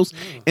commercials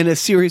and a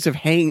series of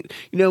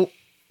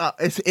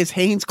is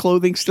Hanes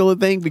clothing still a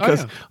thing?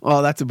 Because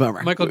that's a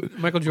bummer.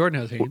 Michael Jordan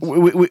has Hanes.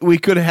 We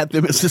could have had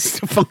them as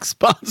a funk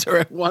sponsor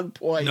at one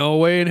point. No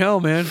way in hell,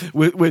 man.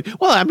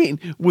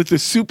 With the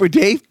Super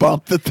Dave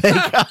bump that they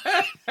got,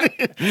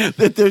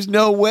 that there's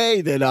no way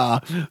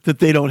that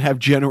they don't have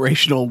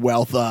generational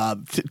wealth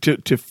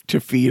to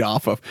feed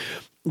off of.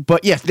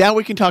 But yes, now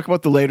we can talk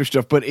about the later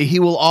stuff. But he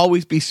will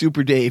always be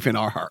Super Dave in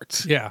our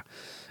hearts. Yeah,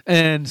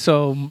 and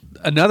so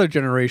another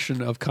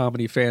generation of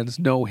comedy fans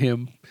know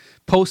him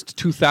post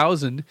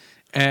 2000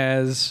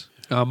 as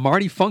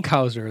Marty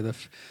Funkhauser,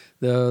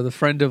 the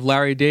friend of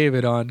Larry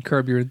David on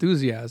Curb Your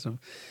Enthusiasm.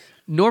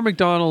 Norm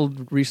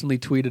Macdonald recently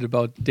tweeted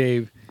about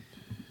Dave,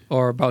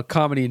 or about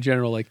comedy in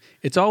general, like,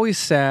 it's always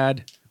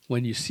sad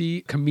when you see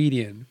a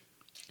comedian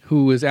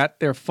who is at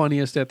their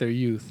funniest at their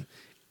youth,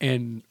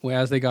 and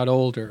as they got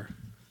older,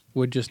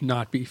 would just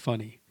not be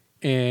funny.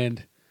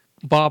 And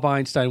Bob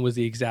Einstein was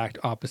the exact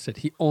opposite.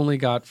 He only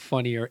got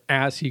funnier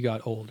as he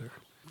got older.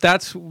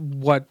 That's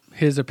what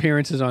his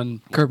appearances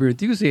on Curb Your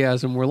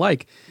Enthusiasm were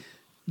like.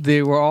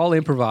 They were all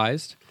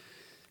improvised.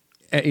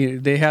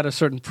 They had a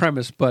certain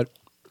premise, but,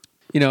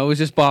 you know, it was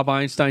just Bob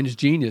Einstein's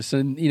genius.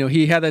 And, you know,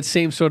 he had that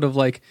same sort of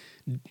like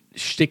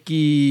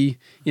shticky,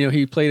 you know,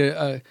 he played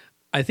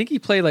I think he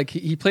played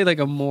like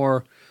a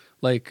more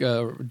like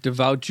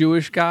devout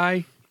Jewish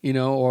guy, you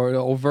know, or an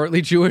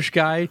overtly Jewish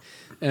guy.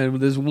 And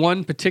there's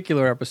one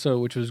particular episode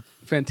which was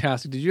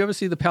fantastic. Did you ever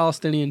see the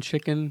Palestinian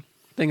chicken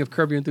thing of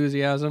Curb Your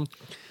Enthusiasm?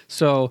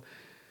 So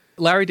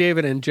Larry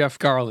David and Jeff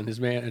Garlin, his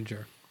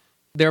manager,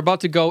 they're about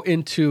to go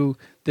into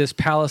this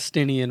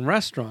Palestinian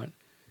restaurant.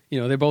 You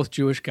know, they're both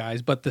Jewish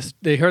guys, but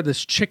they heard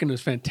this chicken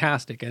was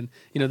fantastic. And,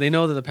 you know, they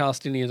know that the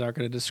Palestinians aren't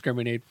going to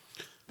discriminate.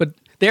 But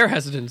they're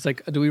hesitant. It's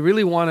like, do we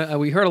really want to?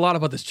 We heard a lot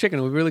about this chicken.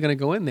 Are we really going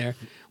to go in there?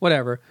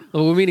 Whatever.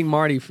 Well, we're meeting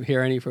Marty here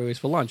anyways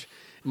for lunch.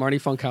 Marty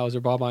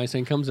Funkhauser, Bob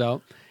Einstein, comes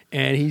out,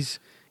 and he's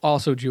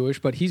also Jewish,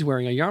 but he's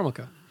wearing a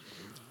yarmulke.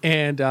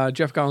 And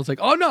Jeff Garlin's like,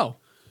 oh, no,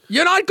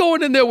 you're not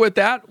going in there with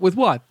that. With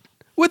what?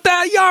 With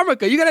that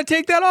yarmulke. You got to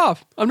take that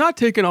off. I'm not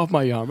taking off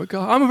my yarmulke.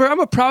 I'm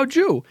a proud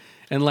Jew.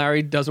 And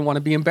Larry doesn't want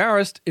to be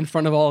embarrassed in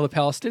front of all the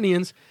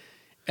Palestinians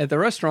at the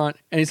restaurant.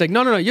 And he's like,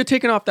 no, you're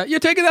taking off that. You're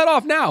taking that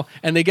off now.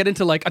 And they get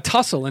into like a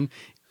tussle. And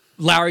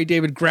Larry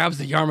David grabs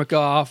the yarmulke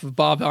off of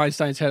Bob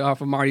Einstein's head,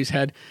 off of Marty's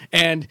head.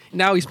 And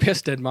now he's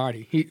pissed at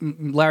Marty.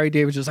 Larry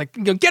David's just like,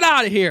 get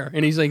out of here.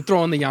 And he's like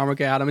throwing the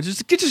yarmulke at him. And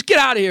just get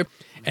out of here.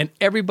 And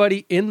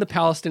everybody in the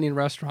Palestinian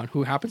restaurant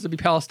who happens to be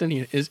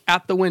Palestinian is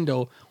at the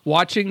window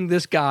watching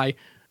this guy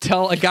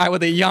tell a guy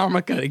with a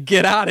yarmulke to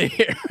get out of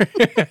here.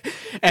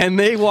 And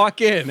they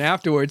walk in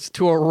afterwards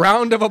to a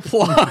round of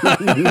applause.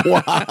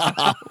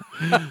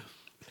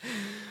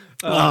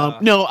 Wow.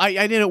 No,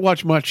 I didn't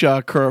watch much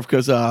Curve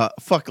because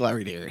fuck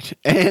Larry David.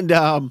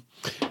 And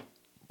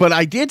But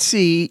I did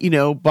see,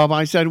 Bob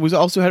Einstein was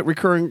also had a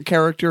recurring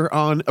character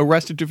on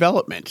Arrested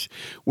Development,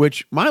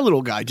 which my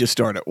little guy just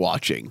started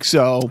watching.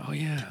 So,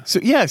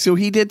 so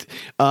he did.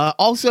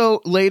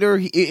 Also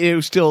later, it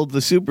was still the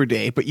Super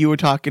Dave, but you were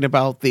talking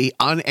about the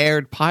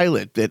unaired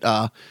pilot that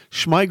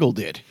Schmeigel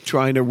did,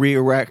 trying to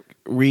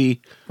resurrect.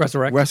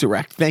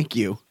 Thank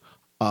you,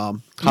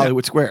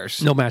 Hollywood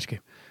Squares. No Match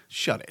Game.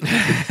 Shut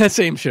it.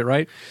 Same shit,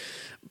 right?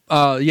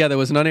 There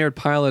was an unaired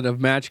pilot of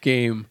Match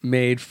Game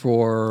made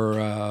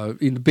for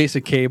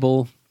basic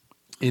cable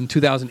in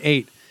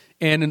 2008.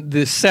 And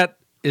the set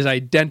is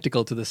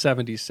identical to the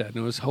 70s set. And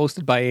it was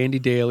hosted by Andy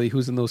Daly,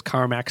 who's in those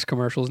CarMax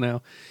commercials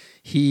now.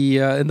 He,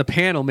 in the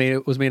panel,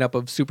 was made up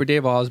of Super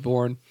Dave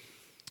Osborne,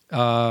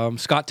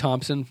 Scott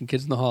Thompson from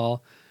Kids in the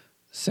Hall,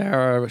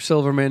 Sarah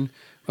Silverman,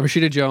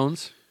 Rashida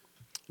Jones.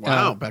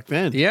 Wow, back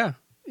then. Yeah.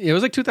 It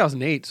was like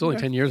 2008. It's only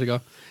 10 years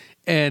ago.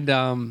 And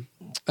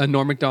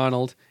Norm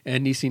Macdonald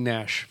and Niecy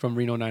Nash from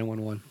Reno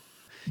 911.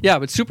 Yeah,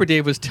 but Super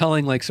Dave was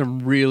telling like some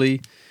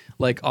really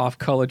like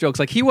off-color jokes.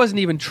 Like he wasn't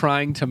even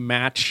trying to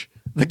match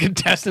the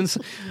contestants.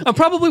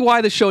 Probably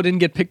why the show didn't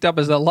get picked up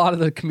is that a lot of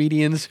the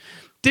comedians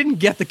didn't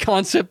get the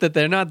concept that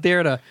they're not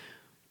there to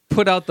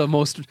put out the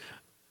most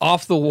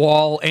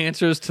off-the-wall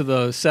answers to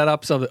the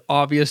setups of the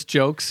obvious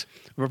jokes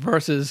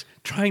versus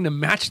trying to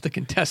match the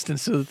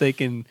contestants so that they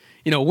can,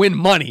 win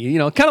money.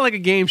 Kind of like a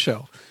game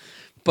show.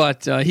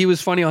 But he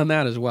was funny on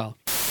that as well.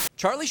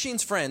 Charlie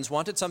Sheen's friends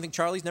wanted something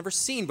Charlie's never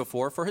seen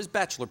before for his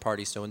bachelor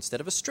party, so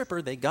instead of a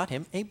stripper, they got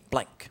him a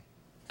blank.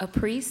 A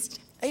priest?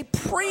 A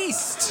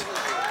priest!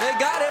 They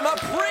got him a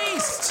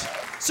priest!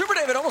 Super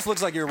Dave, it almost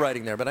looks like you're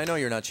writing there, but I know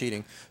you're not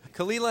cheating.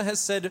 Kalila has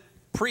said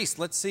priest.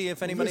 Let's see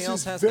if anybody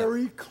else has that. This is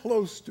very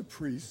close to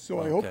priest,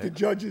 so I hope the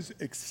judges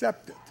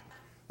accept it.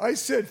 I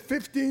said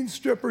 15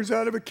 strippers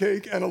out of a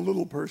cake and a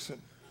little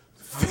person.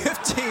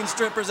 15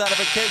 strippers out of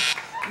a cake?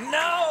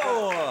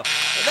 No!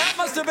 That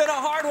must have been a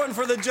hard one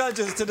for the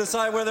judges to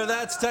decide whether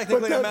that's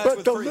technically a match with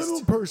priest. But the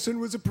little person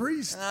was a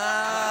priest.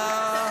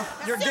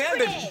 You're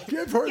gambit.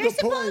 Give her You're the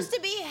point. supposed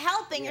to be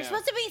helping. You're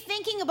supposed to be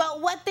thinking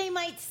about what they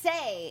might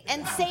say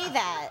and say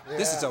that.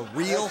 This is a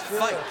real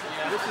fight.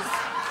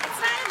 It's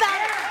not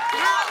about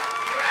how...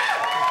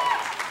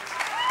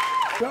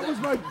 That was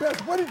my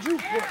best. What did you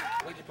put?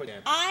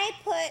 I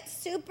put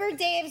Super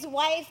Dave's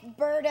wife,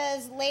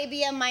 Berta's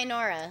labia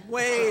minora.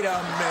 Wait a minute.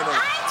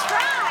 I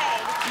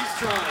tried.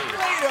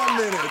 Wait a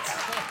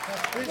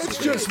minute. Let's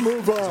just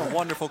move on. That's a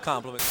wonderful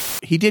compliment.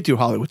 He did do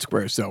Hollywood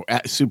Squares, though,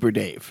 at Super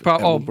Dave.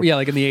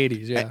 Like in the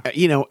 80s, yeah.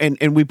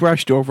 And we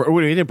brushed over, or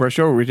we didn't brush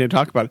over, we didn't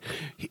talk about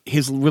it.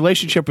 His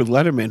relationship with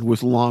Letterman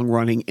was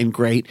long-running and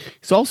great.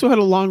 He's also had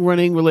a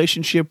long-running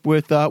relationship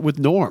with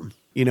Norm.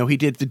 He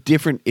did the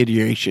different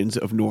iterations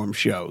of Norm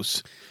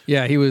shows.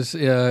 Yeah, he was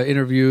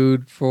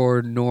interviewed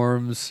for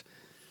Norm's,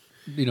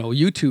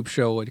 YouTube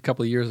show a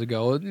couple of years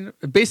ago.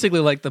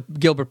 Basically like the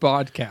Gilbert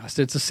podcast.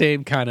 It's the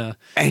same kind of.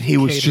 And he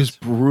was just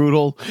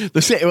brutal.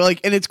 The same,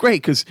 and it's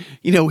great because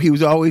he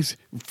was always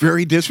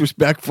very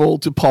disrespectful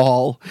to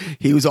Paul.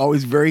 He was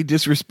always very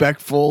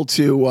disrespectful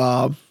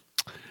to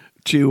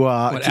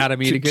Adam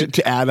Eatigan?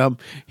 to Adam.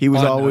 He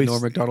was always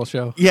Norm Macdonald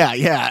show.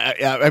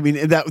 Yeah. I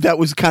mean that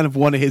was kind of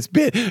one of his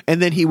bit. And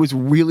then he was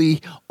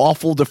really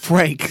awful to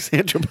Frank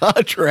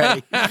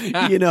Santapadre.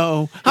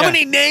 How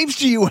many names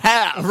do you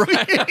have?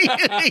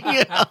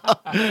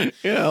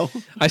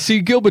 I see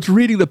Gilbert's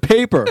reading the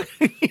paper.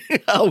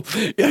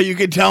 You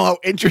can tell how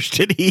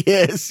interested he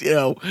is.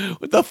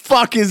 What the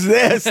fuck is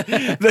this?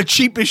 The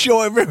cheapest show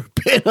I've ever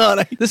been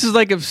on. This is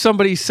like if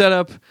somebody set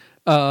up.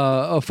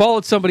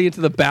 Followed somebody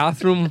into the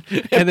bathroom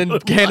and then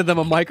handed them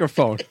a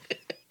microphone.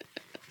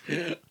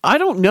 I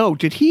don't know.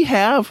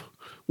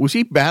 Was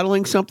he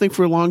battling something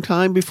for a long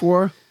time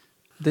before?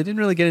 They didn't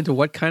really get into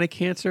what kind of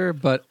cancer,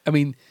 but I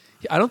mean,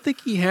 I don't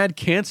think he had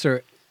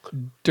cancer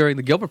during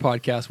the Gilbert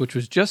podcast, which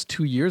was just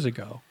 2 years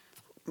ago.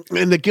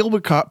 And the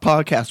Gilbert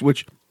podcast,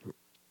 which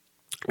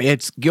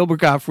it's Gilbert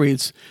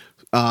Gottfried's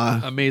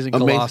Amazing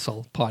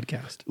Colossal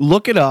podcast.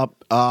 Look it up.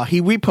 He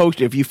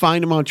reposted. If you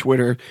find him on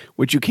Twitter,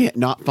 which you can't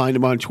not find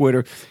him on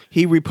Twitter,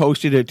 he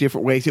reposted it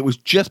different ways. It was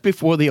just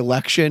before the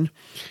election,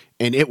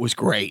 and it was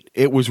great.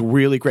 It was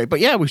really great. But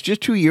yeah, it was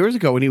just 2 years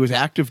ago, and he was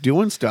active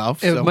doing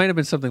stuff. It might have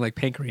been something like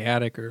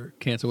pancreatic or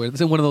cancer.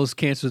 It's one of those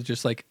cancers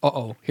just like,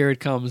 here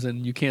it comes,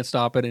 and you can't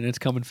stop it, and it's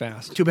coming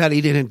fast. Too bad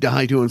he didn't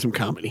die doing some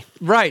comedy.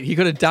 Right. He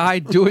could have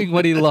died doing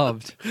what he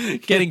loved,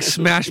 getting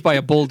smashed by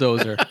a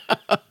bulldozer.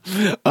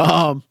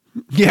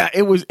 Yeah,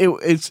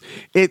 it's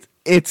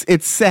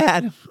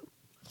sad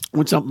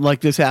when something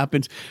like this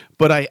happens,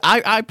 but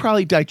I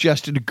probably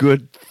digested a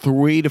good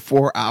 3 to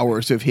 4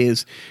 hours of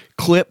his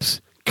clips,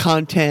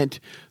 content,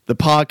 the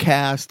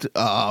podcast,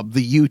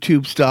 the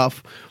YouTube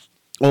stuff,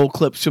 old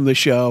clips from the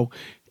show.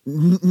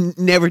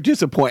 Never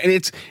disappoint, and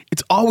it's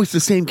always the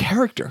same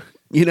character.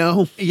 you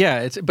know?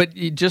 Yeah, but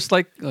just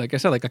like I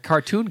said, like a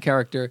cartoon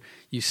character,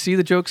 you see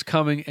the jokes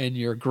coming and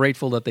you're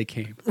grateful that they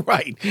came.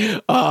 Right.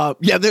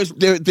 Yeah,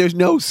 there's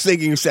no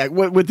singing sack,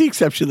 with the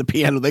exception of the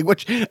piano thing,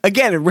 which,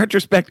 again, in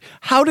retrospect,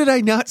 how did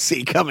I not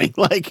see coming?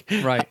 Like,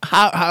 Right.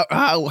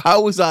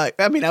 How was I?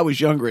 I mean, I was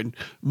younger and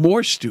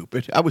more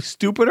stupid. I was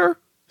stupider?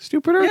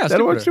 Stupider? Yeah, Is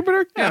that a word,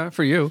 stupider? Yeah,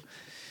 for you.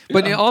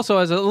 But also,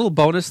 as a little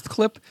bonus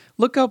clip,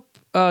 look up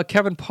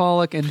Kevin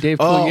Pollak and Dave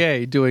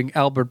Coulier doing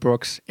Albert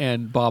Brooks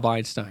and Bob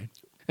Einstein.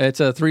 It's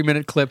a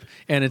 3-minute clip,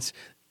 and it's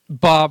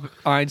Bob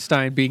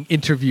Einstein being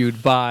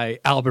interviewed by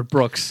Albert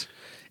Brooks.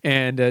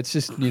 And it's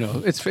just,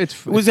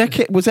 it's Was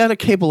that a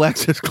cable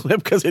access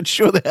clip? Because it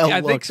sure the hell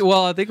I looks. think so.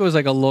 Well, I think it was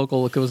like a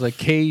local. It was like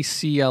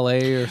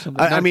KCLA or something.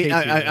 I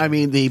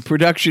mean, the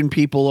production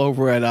people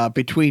over at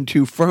Between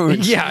Two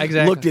Ferns, Yeah,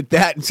 exactly. looked at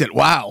that and said,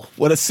 "Wow,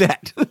 what a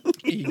set!"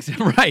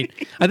 Right.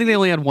 I think they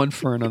only had one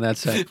fern on that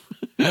set.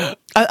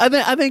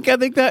 I think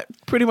that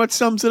pretty much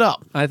sums it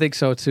up. I think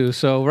so too.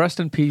 So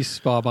rest in peace,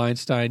 Bob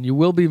Einstein. You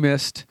will be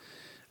missed.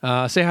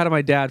 Say hi to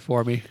my dad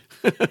for me.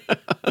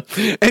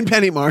 And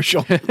Penny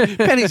Marshall.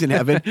 Penny's in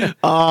heaven.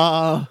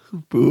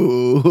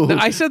 Boo.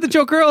 I said the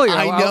joke earlier.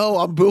 I know.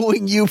 I'm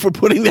booing you for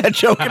putting that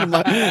joke in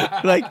my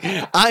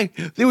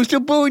they were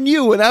still booing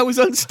you when I was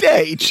on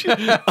stage.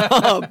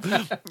 But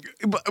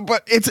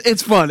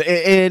it's fun.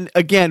 And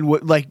again,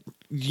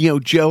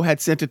 Joe had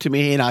sent it to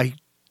me, and I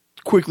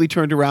quickly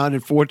turned around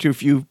and forwarded to a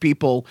few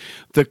people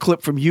the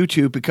clip from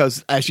YouTube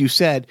because, as you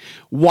said,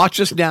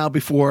 watch us now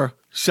before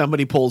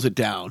somebody pulls it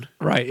down.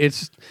 Right.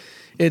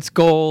 It's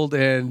gold,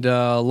 and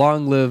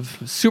long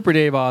live Super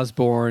Dave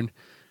Osborne,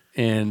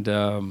 and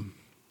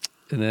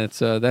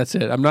that's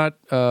it. I'm not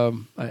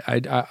I'm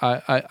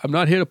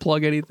not here to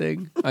plug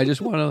anything. I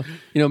just want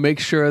to make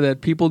sure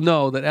that people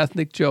know that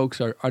ethnic jokes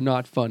are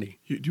not funny.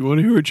 Do you want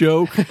to hear a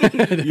joke?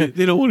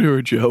 They don't want to hear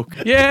a joke.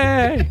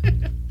 Yay!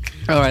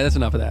 All right, that's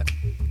enough of that.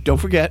 Don't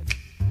forget.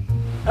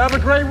 Have a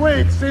great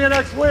week. See you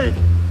next week.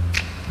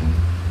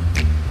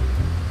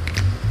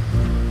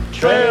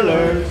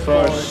 Trailer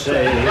for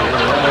sale.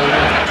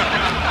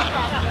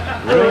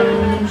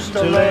 Rooms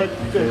to let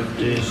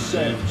 50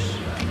 cents.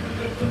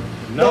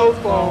 No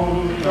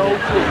phone, no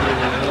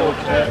food, no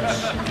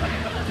pets.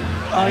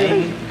 I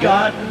ain't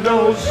got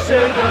no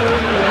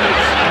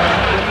cigarettes.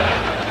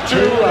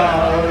 2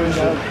 hours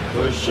of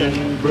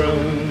pushing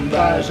broom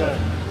buys a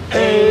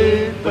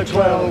 8 by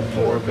 12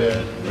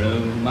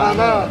 4-bedroom. I'm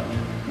a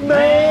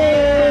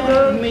man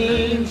of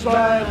means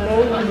by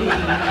no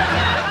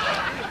means.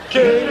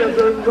 King of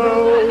the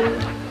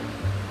road,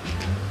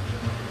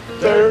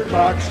 3rd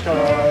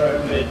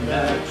boxcar,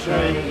 midnight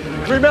train.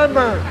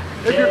 Remember,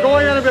 if you're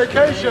going on a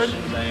vacation,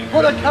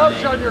 put a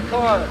couch on your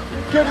car.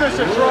 Give this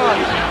a try.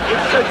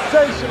 It's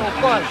sensational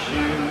fun.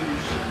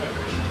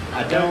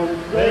 I don't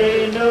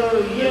pay no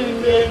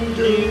union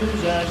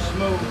dues. I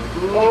smoke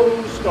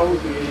old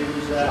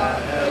stogies I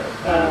have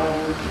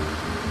found.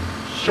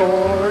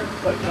 Short,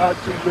 but not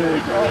too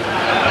big.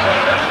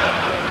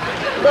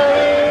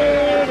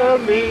 Man of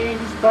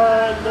means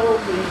by no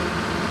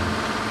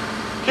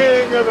means.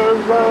 King of the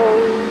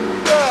road.